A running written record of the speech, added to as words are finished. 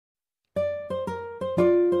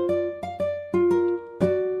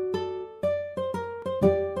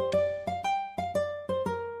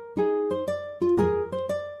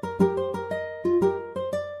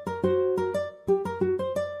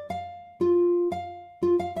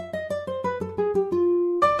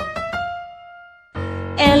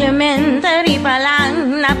elementary pa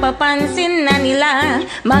lang, napapansin na nila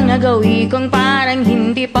mga gawi kong parang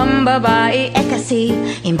hindi pambabae. Kasi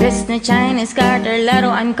imbes na Chinese Carter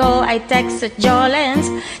laruan ko ay Texas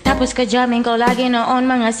Jolens. Tapos ka-jamming ko lagi noon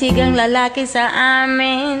mga sigang lalaki sa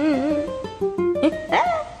amin.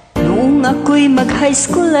 Noong ako'y mag-high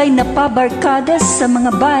school ay napabarkada sa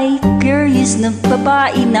mga curious na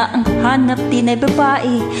babae na ang hanap din ay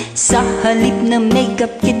babae. Sa halip na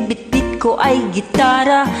makeup kit, bit-bit ko ay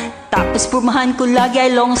gitara. Tapos pumahan ko lagi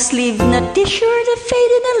ay long sleeve na t-shirt na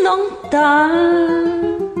faded na long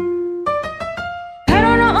time. Pero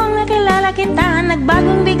noong nakilala kita,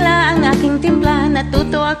 nagbagong bigla ang aking timpla.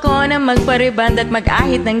 Natuto ako na magpariband at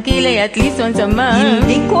mag-ahit ng kilay at least once a month.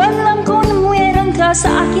 Hindi ko alam kung namuwerang ka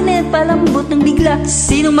sa akin ay palambot ng bigla.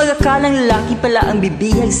 Sinong magakalang lalaki pala ang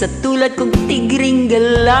bibihag sa tulad kong tigring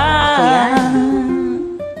gala? Ako yan.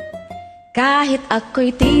 Kahit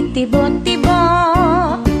ako'y titibo-tibo,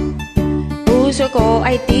 puso ko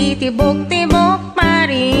ay titibok-tibok pa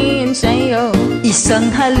rin sa'yo. Isang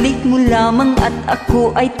halik mo lamang at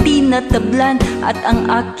ako ay tinatablan, at ang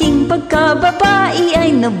aking pagkababae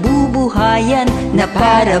ay nabubuhayan na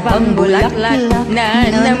para bang bulaklak na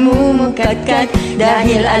namumukadkad.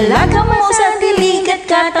 Dahil alaga mo sa dilig at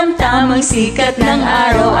katamtamang sikat ng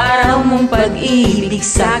araw-araw mong pag-ibig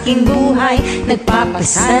sa aking buhay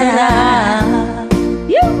nagpapasarap.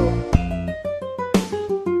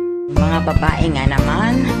 Mga babae nga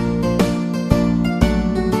naman.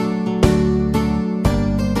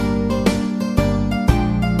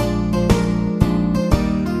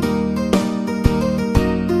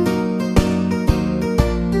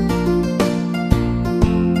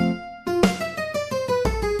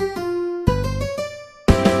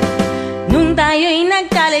 Nung tayo'y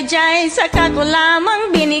nag-college ay saka ko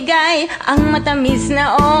lamang binigay ang matamis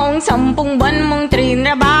na oong 10 buwan mong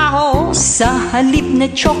trinabaho. Sa halip na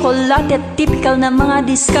tsokolate at typical na mga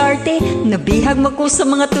diskarte, nabihag mo ko sa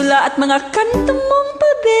mga tula at mga kanta mong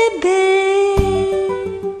pabebe.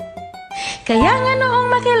 Kaya nga noong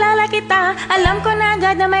makilala kita, alam ko na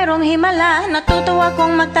agad na mayroong himala. Natutuwa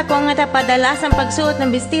kong magtakong at padalas ang pagsuot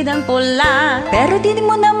ng bestidang pula. Pero di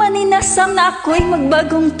mo naman inasam na ako'y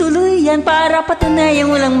magbagong tuluyan, para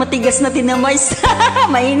patunayang walang matigas na tinamay sa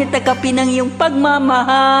mainit na kape ng iyong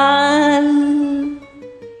pagmamahal.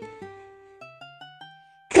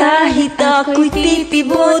 Kahit ako'y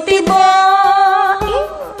titibo-tibo,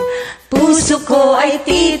 puso ko ay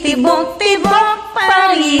titibok-tibok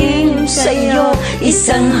pa rin sa'yo.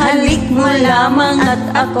 Isang halik mo lamang at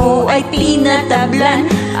ako ay tinatablan,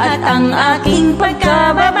 at ang aking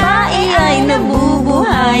pagkababae ay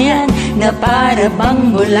nabubuhayan na para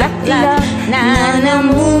bang bulaklak na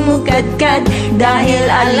namumukadkad. Dahil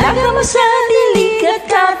alaga mo sa dilig at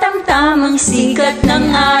katamtamang sikat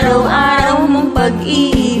ng araw-araw mong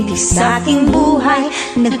pag-ibig sa aking buhay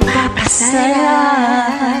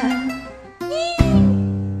nagpapasarap.